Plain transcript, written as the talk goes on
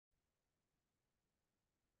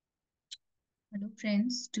Hello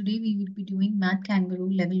friends, today we will be doing Math Kangaroo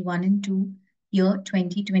level 1 and 2 year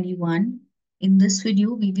 2021. In this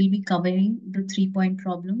video, we will be covering the 3-point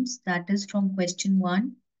problems, that is from question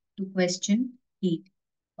 1 to question 8.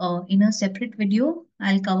 In a separate video,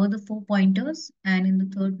 I'll cover the 4 pointers, and in the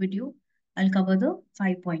third video, I'll cover the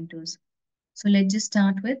 5 pointers. So let's just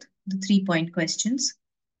start with the 3-point questions.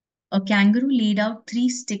 A kangaroo laid out 3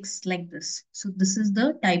 sticks like this. So this is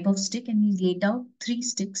the type of stick, and he's laid out 3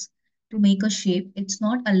 sticks to make a shape. It's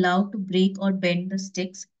not allowed to break or bend the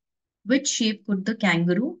sticks. Which shape could the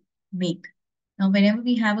kangaroo make? Now, whenever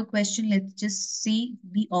we have a question, let's just see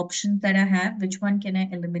the options that I have. Which one can I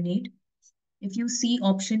eliminate? If you see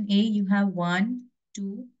option A, you have 1,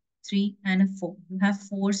 2, 3, and a 4. You have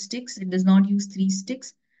 4 sticks. It does not use 3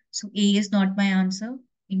 sticks. So A is not my answer.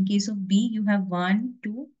 In case of B, you have 1,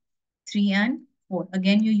 2, 3 and 4.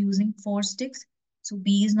 Again, you're using 4 sticks. So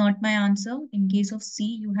B is not my answer. In case of C,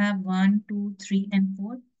 you have 1, 2, 3 and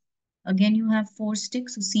 4. Again, you have 4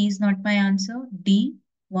 sticks. So C is not my answer. D,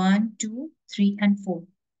 1, 2, 3 and 4.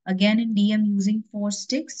 Again, in D, I'm using 4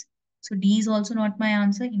 sticks. So D is also not my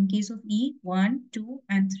answer. In case of E, 1, 2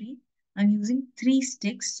 and 3. I'm using 3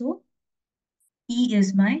 sticks. So E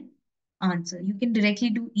is my answer. You can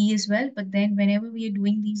directly do E as well, but then whenever we are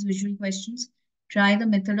doing these visual questions, try the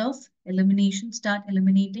method of elimination, start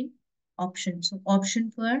eliminating options. So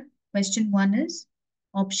option for question 1 is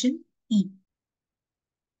option E.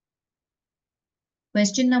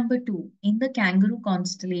 Question number 2, in the kangaroo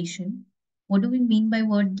constellation, what do we mean by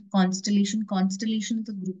word constellation? Constellation is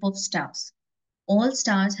a group of stars. All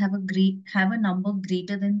stars have a number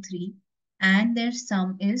greater than 3 and their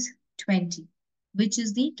sum is 20, which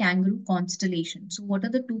is the kangaroo constellation. So what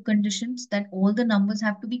are the two conditions? That all the numbers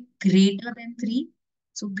have to be greater than 3.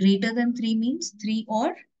 So greater than 3 means 3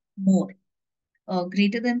 or more.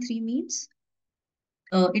 Greater than 3 means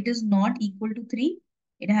it is not equal to 3.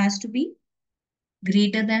 It has to be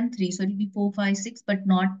greater than 3. So it will be 4, 5, 6, but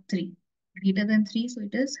not 3. Greater than 3, so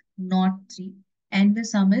it is not 3. And the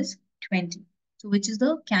sum is 20. So which is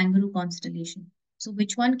the kangaroo constellation? So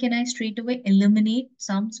which one can I straight away eliminate?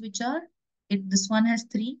 Sums which are, if this one has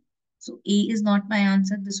 3, so A is not my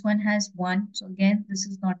answer. This one has 1. So again, this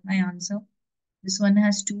is not my answer. This one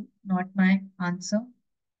has 2, not my answer.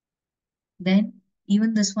 Then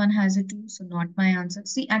even this one has a 2, so not my answer.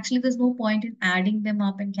 See, actually, there's no point in adding them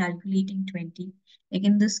up and calculating 20. Like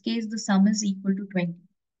in this case, the sum is equal to 20,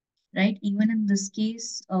 right? Even in this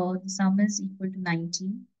case, the sum is equal to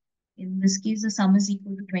 19. In this case, the sum is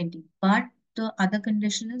equal to 20. But the other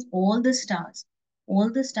condition is all the stars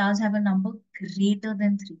have a number greater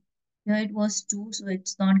than 3. Here it was 2, so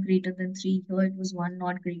it's not greater than 3. Here it was 1,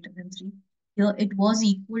 not greater than 3. Here it was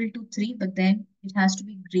equal to 3, but then it has to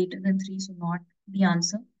be greater than 3, so not the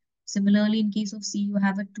answer. Similarly, in case of C, you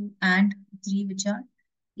have a 2 and 3, which are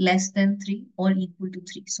less than 3 or equal to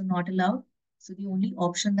 3, so not allowed. So the only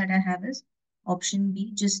option that I have is option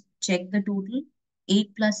B. Just check the total.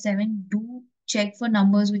 8 plus 7, do check for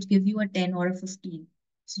numbers which give you a 10 or a 15.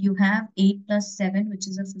 So you have 8 plus 7, which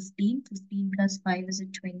is a 15. 15 plus 5 is a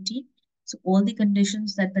 20. So all the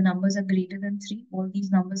conditions that the numbers are greater than 3, all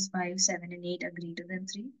these numbers 5, 7, and 8 are greater than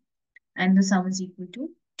 3, and the sum is equal to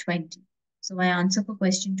 20. So my answer for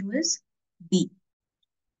question 2 is B.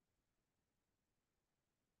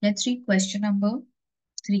 Let's read question number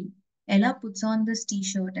 3. Ella puts on this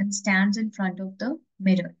t-shirt and stands in front of the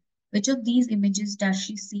mirror. Which of these images does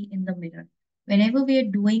she see in the mirror? Whenever we are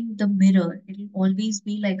doing the mirror, it will always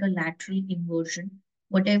be like a lateral inversion.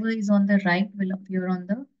 Whatever is on the right will appear on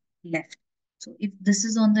the left. So if this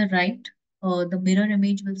is on the right, the mirror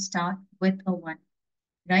image will start with a 1,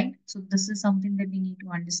 right? So this is something that we need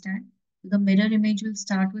to understand. The mirror image will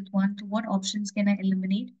start with 1. So what options can I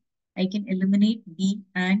eliminate? I can eliminate B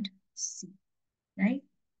and C, right?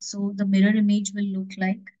 So the mirror image will look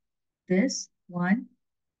like this, 1,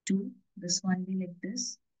 2, this one will like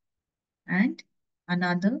this, and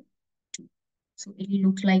another 2. So it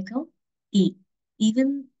will look like a A.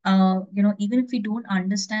 Even, even if we don't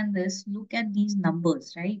understand this, look at these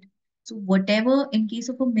numbers, right? So whatever, in case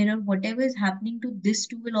of a mirror, whatever is happening to this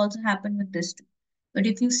 2 will also happen with this 2. But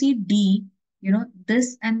if you see D,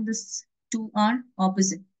 this and this 2 are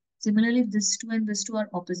opposite. Similarly, this 2 and this 2 are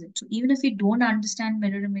opposite. So even if we don't understand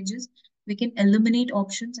mirror images, we can eliminate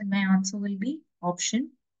options, and my answer will be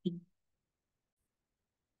option E.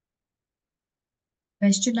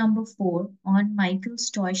 Question number 4. On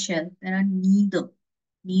Michael's toy shelf, there are neither.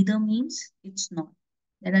 Neither means it's not.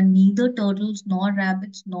 There are neither turtles nor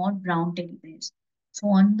rabbits nor brown teddy bears. So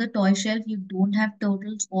on the toy shelf, you don't have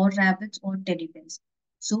turtles or rabbits or teddy bears.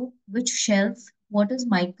 So which shelf? What is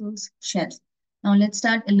Michael's shelf? Now let's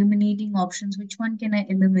start eliminating options. Which one can I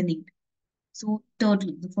eliminate? So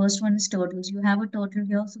turtle, the first one is turtles. You have a turtle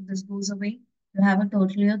here, so this goes away. You have a turtle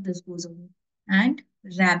here, this goes away. And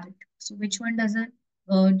rabbit. So which one does it?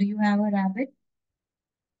 Do you have a rabbit?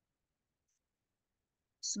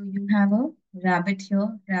 So you have a rabbit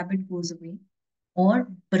here, rabbit goes away. Or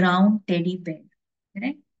brown teddy bear,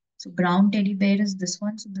 correct? So brown teddy bear is this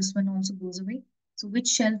one, so this one also goes away. So which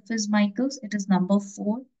shelf is Michael's? It is number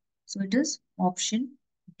 4. So it is option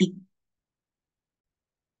D.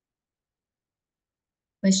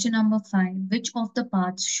 Question number 5. Which of the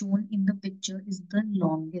paths shown in the picture is the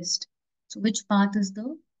longest? So which path is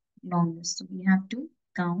the longest? So we have to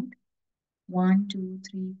count 1, 2,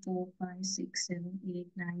 3, 4, 5, 6, 7, 8,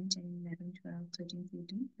 9, 10, 11, 12, 13,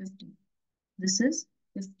 14, 15. This is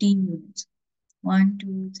 15 units. 1,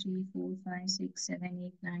 2, 3, 4, 5, 6, 7,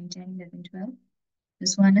 8, 9, 10, 11, 12.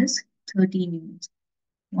 This one is 13 units.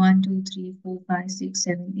 1, 2, 3, 4, 5, 6,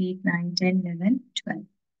 7, 8, 9, 10, 11, 12.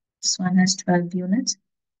 This one has 12 units.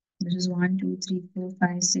 This is 1, 2, 3, 4,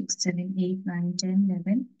 5, 6, 7, 8, 9, 10,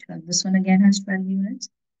 11, 12. This one again has 12 units.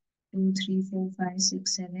 2, 3, 4, 5,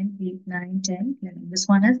 6, 7, 8, 9, 10, 11. This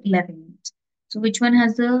one has 11 units. So which one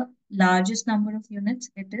has the largest number of units?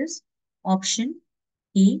 It is option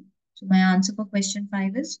A. So my answer for question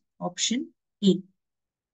 5 is option A.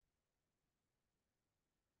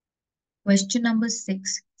 Question number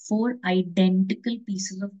 6. 4 identical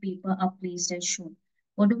pieces of paper are placed as shown.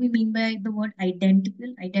 What do we mean by the word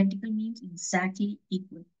identical? Identical means exactly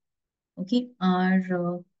equal. Okay,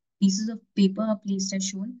 our pieces of paper are placed as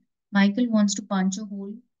shown. Michael wants to punch a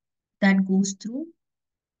hole that goes through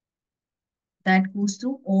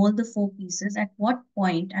all the 4 pieces. At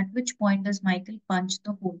which point does Michael punch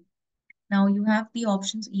the hole? Now you have the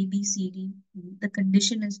options A, B, C, D. The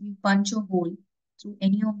condition is we punch a hole through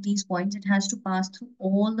any of these points. It has to pass through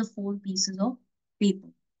all the 4 pieces of paper.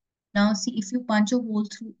 Now see, if you punch a hole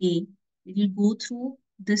through A, it will go through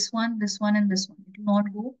this one, and this one. It will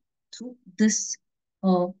not go through this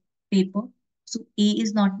uh, paper. So A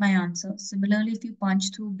is not my answer. Similarly, if you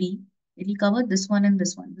punch through B, it will cover this one and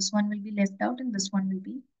this one. This one will be left out and this one will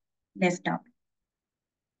be left out,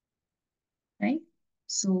 right?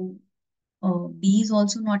 So B is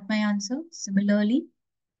also not my answer. Similarly,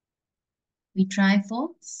 we try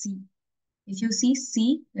for C. If you see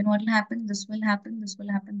C, then what will happen? This will happen, this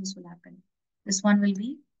will happen, this will happen. This one will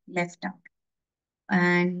be left out.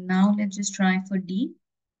 And now let's just try for D.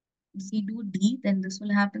 If we do D, then this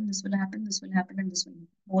will happen, this will happen, this will happen, and this will happen.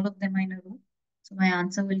 All of them are in a row. So my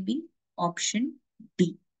answer will be option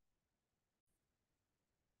D.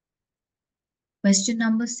 Question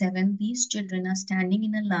number 7. These children are standing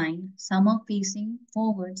in a line. Some are facing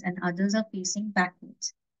forwards and others are facing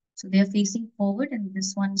backwards. So they are facing forward and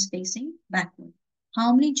this one is facing backward.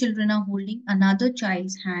 How many children are holding another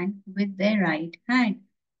child's hand with their right hand?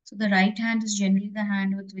 So the right hand is generally the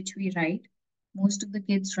hand with which we write. Most of the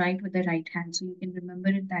kids write with the right hand. So you can remember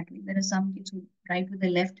it that way. There are some kids who write with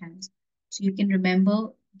their left hands. So you can remember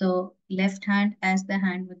the left hand as the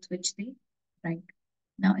hand with which they write.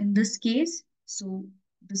 Now in this case, so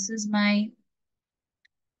this is my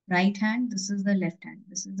right hand, this is the left hand,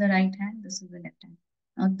 this is the right hand, this is the left hand.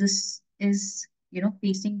 Now this is,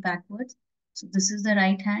 facing backwards. So this is the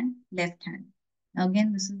right hand, left hand. Now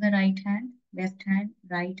again, this is the right hand, left hand,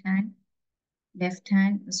 right hand, left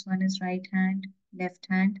hand. This one is right hand, left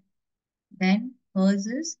hand. Then hers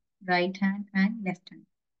is right hand and left hand.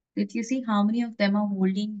 So if you see how many of them are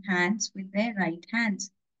holding hands with their right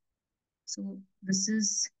hands. So this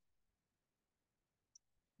is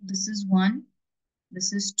 1,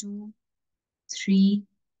 this is 2, 3,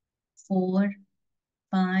 4,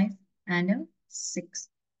 5, and a 6.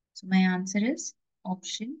 So my answer is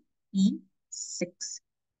option E, 6.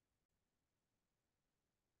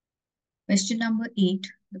 Question number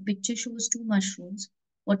 8. The picture shows 2 mushrooms.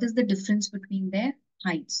 What is the difference between their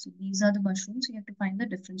heights? So these are the mushrooms. You have to find the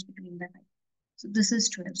difference between the height. So this is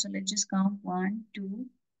 12. So let's just count 1, 2,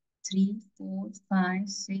 3, 4, 5,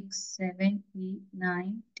 6, 7, 8,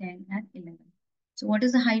 9, 10, and 11. So what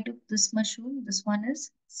is the height of this mushroom? This one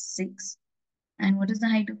is 6. And what is the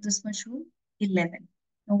height of this mushroom? 11.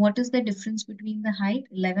 Now what is the difference between the height?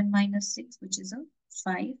 11 minus 6, which is a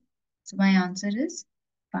 5. So my answer is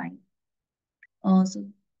 5. So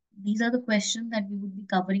these are the questions that we would be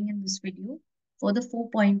covering in this video. For the 4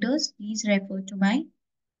 pointers, please refer to my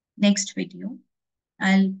next video.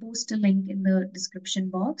 I'll post a link in the description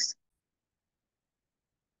box.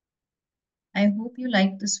 I hope you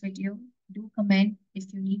liked this video. Do comment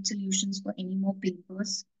if you need solutions for any more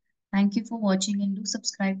papers. Thank you for watching and do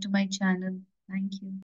subscribe to my channel. Thank you.